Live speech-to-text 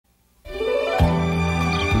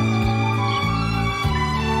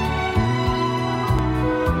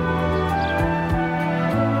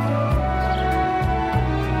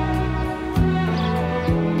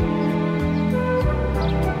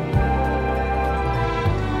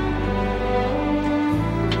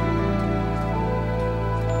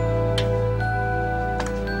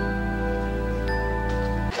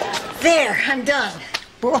There, I'm done.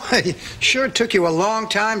 Boy, sure took you a long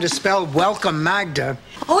time to spell welcome Magda.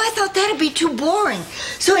 Oh, I thought that'd be too boring.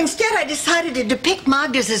 So instead I decided to depict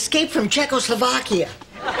Magda's escape from Czechoslovakia.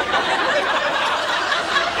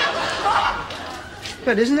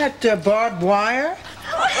 But isn't that barbed wire?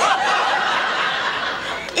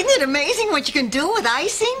 Isn't it amazing what you can do with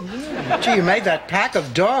icing? Yeah. Gee, you made that pack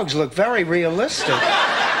of dogs look very realistic.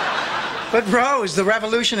 But Rose, the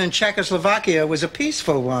revolution in Czechoslovakia was a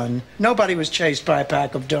peaceful one. Nobody was chased by a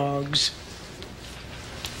pack of dogs.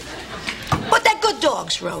 But they're good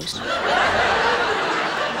dogs, Rose.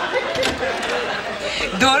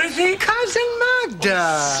 Dorothy? Cousin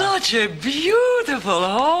Magda. Such a beautiful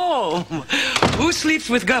home. Who sleeps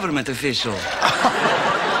with government officials?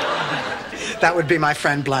 That would be my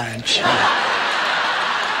friend Blanche.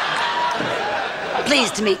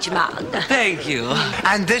 Pleased to meet you, Magda. Thank you.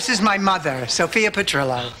 And this is my mother, Sophia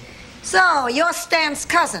Petrillo. So, you're Stan's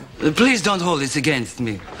cousin. Please don't hold this against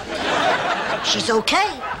me. She's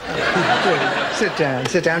okay. Good. Sit down,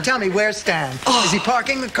 sit down. Tell me, where's Stan? Oh. Is he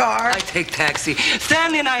parking the car? I take taxi.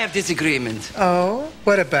 Stanley and I have disagreement. Oh,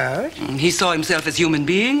 what about? He saw himself as human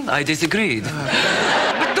being. I disagreed.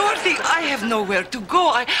 But Dorothy, I have nowhere to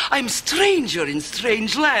go. I'm stranger in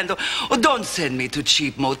strange land. Oh, don't send me to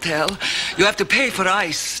cheap motel. You have to pay for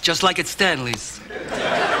ice, just like at Stanley's.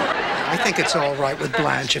 I think it's all right with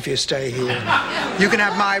Blanche if you stay here. You can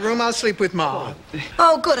have my room. I'll sleep with Ma.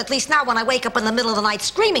 Oh, good. At least now when I wake up in the middle of the night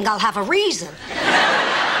screaming, I'll have a reason.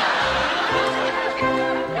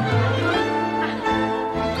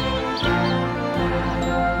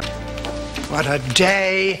 What a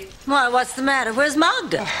day. Well, what's the matter? Where's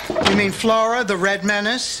Magda? You mean Flora, the Red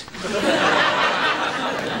Menace?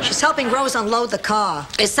 She's helping Rose unload the car.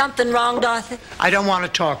 Is something wrong, Dorothy? I don't want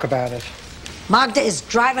to talk about it. Magda is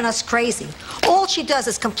driving us crazy. All she does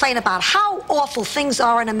is complain about how awful things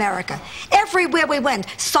are in America. Everywhere we went,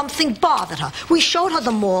 something bothered her. We showed her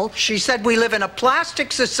the mall. She said we live in a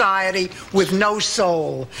plastic society with no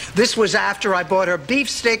soul. This was after I bought her beef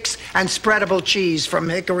sticks and spreadable cheese from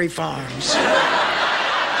Hickory Farms.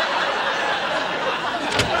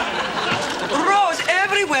 Rose,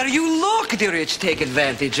 everywhere you look, the rich take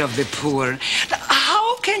advantage of the poor.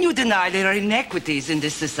 How can you deny there are inequities in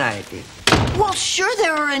this society? Well, sure,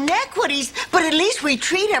 there are inequities, but at least we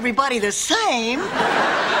treat everybody the same.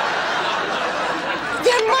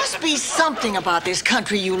 There must be something about this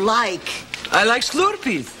country you like. I like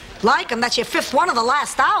Slurpees. Like them, that's your fifth one of the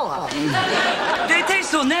last hour. They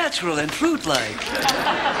taste so natural and fruit-like.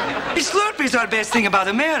 The Slurpees are the best thing about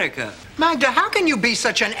America. Magda, how can you be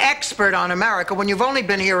such an expert on America when you've only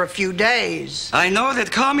been here a few days? I know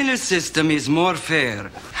that communist system is more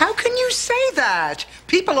fair. How can you say that?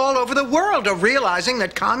 People all over the world are realizing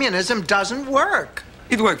that communism doesn't work.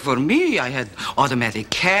 It worked for me. I had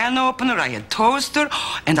automatic can opener, I had toaster,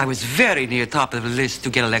 and I was very near top of the list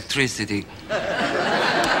to get electricity.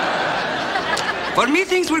 For me,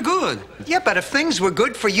 things were good. Yeah, but if things were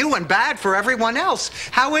good for you and bad for everyone else,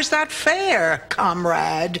 how is that fair,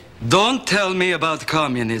 comrade? Don't tell me about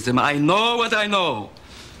communism. I know what I know.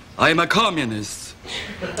 I'm a communist.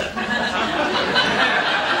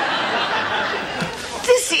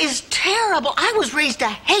 This is terrible. I was raised to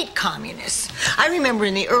hate communists. I remember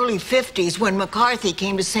in the early 50s when McCarthy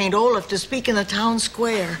came to St. Olaf to speak in the town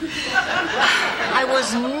square. I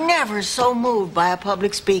was never so moved by a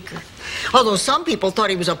public speaker. Although some people thought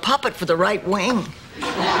he was a puppet for the right wing.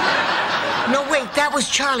 No, wait, that was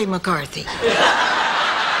Charlie McCarthy.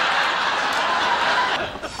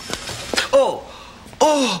 Oh!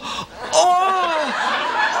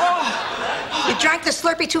 You drank the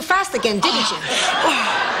Slurpee too fast again, didn't you?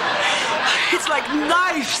 It's like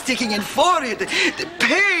knife sticking in forehead. The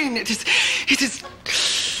pain, it is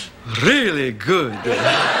really good.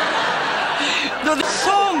 There's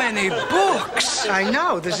so many books. I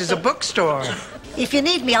know, this is a bookstore. If you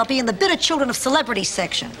need me, I'll be in the Bitter Children of Celebrity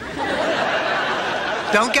section.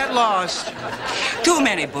 Don't get lost. Too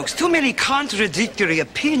many books, too many contradictory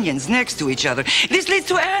opinions next to each other. This leads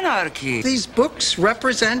to anarchy. These books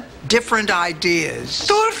represent different ideas.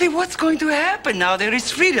 Dorothy, what's going to happen now? There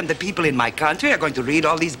is freedom. The people in my country are going to read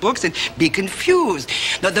all these books and be confused.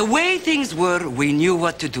 Now, the way things were, we knew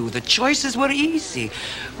what to do. The choices were easy.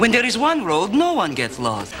 When there is one road, no one gets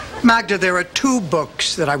lost. Magda, there are two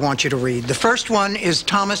books that I want you to read. The first one is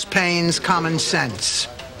Thomas Paine's Common Sense.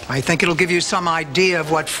 I think it'll give you some idea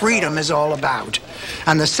of what freedom is all about.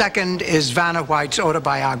 And the second is Vanna White's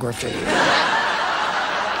autobiography.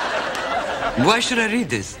 Why should I read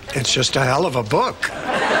this? It's just a hell of a book.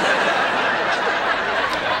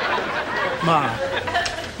 Ma,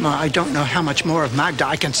 I don't know how much more of Magda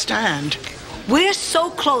I can stand. We're so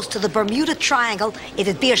close to the Bermuda Triangle,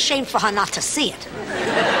 it'd be a shame for her not to see it.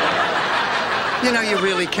 You know, you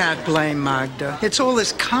really can't blame Magda. It's all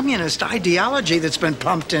this communist ideology that's been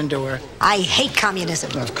pumped into her. I hate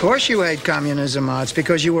communism. Of course you hate communism, Ma. It's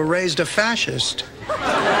because you were raised a fascist.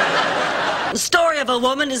 The story of a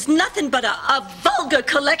woman is nothing but a vulgar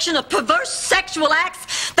collection of perverse sexual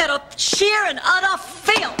acts that are sheer and utter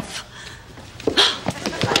filth.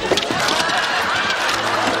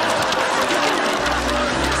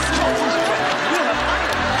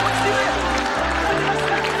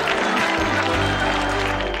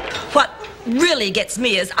 What really gets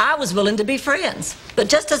me is I was willing to be friends. But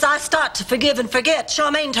just as I start to forgive and forget,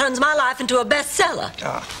 Charmaine turns my life into a bestseller.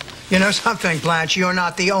 You know something, Blanche? You're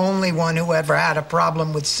not the only one who ever had a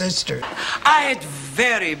problem with sisters. I had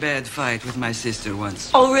very bad fight with my sister once.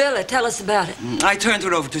 Oh, really? Tell us about it. I turned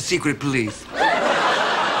her over to secret police.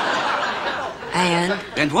 And?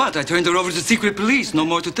 And what? I turned her over to secret police. No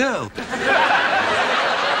more to tell.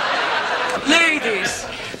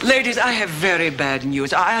 Ladies, I have very bad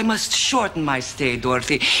news. I must shorten my stay,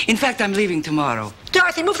 Dorothy. In fact, I'm leaving tomorrow.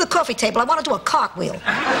 Dorothy, move the coffee table. I want to do a cartwheel.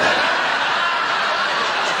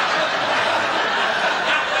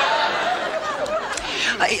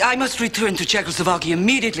 I must return to Czechoslovakia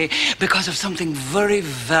immediately because of something very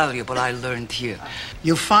valuable I learned here.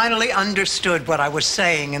 You finally understood what I was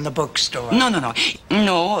saying in the bookstore.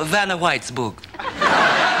 No, Vanna White's book.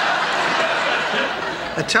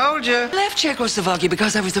 I told you. I left Czechoslovakia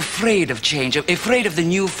because I was afraid of change, afraid of the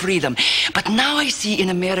new freedom. But now I see in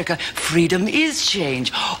America, freedom is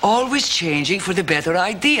change, always changing for the better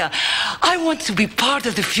idea. I want to be part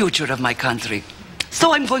of the future of my country.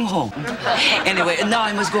 So I'm going home. Anyway, now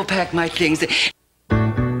I must go pack my things.